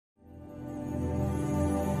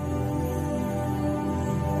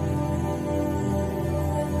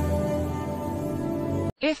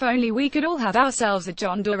If only we could all have ourselves a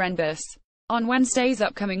John dorenbos. On Wednesday's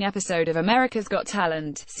upcoming episode of America's Got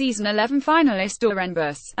Talent, Season 11 finalist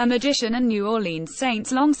dorenbos, a magician and New Orleans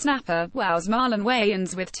Saints long snapper, wows Marlon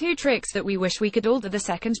wayans with 2 tricks that we wish we could all do. The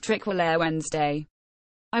second trick will air Wednesday.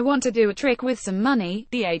 I want to do a trick with some money,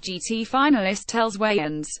 the AGT finalist tells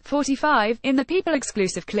wayans, 45, in the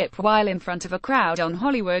People-exclusive clip while in front of a crowd on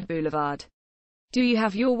Hollywood Boulevard. Do you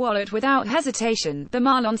have your wallet? Without hesitation, the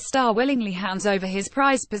Marlon star willingly hands over his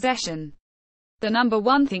prized possession. The number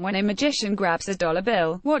one thing when a magician grabs a dollar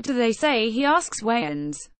bill, what do they say? He asks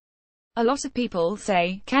wayans. A lot of people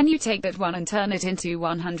say, can you take that one and turn it into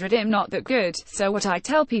 100? I'm not that good, so what I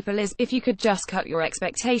tell people is, if you could just cut your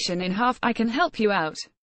expectation in half, I can help you out.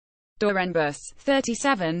 dorenbos,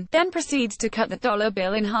 37, then proceeds to cut the dollar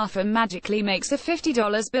bill in half and magically makes a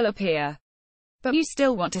 $50 bill appear. But you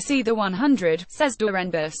still want to see the 100, says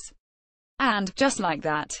dorenbos. And, just like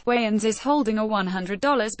that, wayans is holding a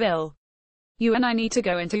 $100 bill. You and I need to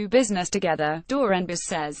go into business together, dorenbos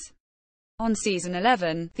says. On Season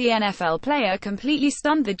 11, the NFL player completely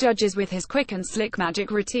stunned the judges with his quick and slick magic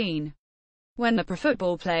routine. When the pro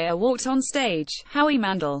football player walked on stage, Howie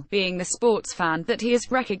Mandel, being the sports fan that he is,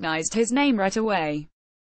 recognized his name right away.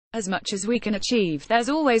 As much as we can achieve, there's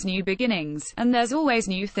always new beginnings, and there's always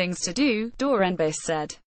new things to do, dorenbos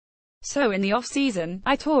said. So in the off-season,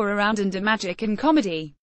 I tour around and do magic and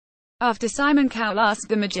comedy. After Simon Cowell asked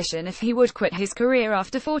the magician if he would quit his career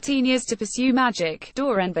after 14 years to pursue magic,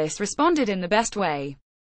 dorenbos responded in the best way.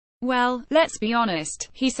 Well, let's be honest,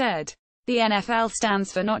 he said. The NFL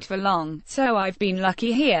stands for not for long, so I've been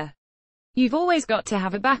lucky here. You've always got to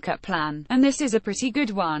have a backup plan, and this is a pretty good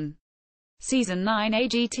one. Season 9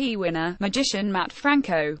 AGT winner, magician Matt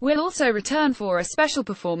Franco, will also return for a special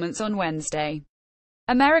performance on Wednesday.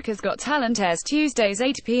 America's Got Talent airs Tuesdays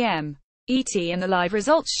 8 p.m. ET and the live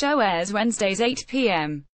results show airs Wednesdays 8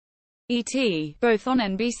 p.m. ET, both on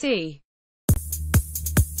NBC.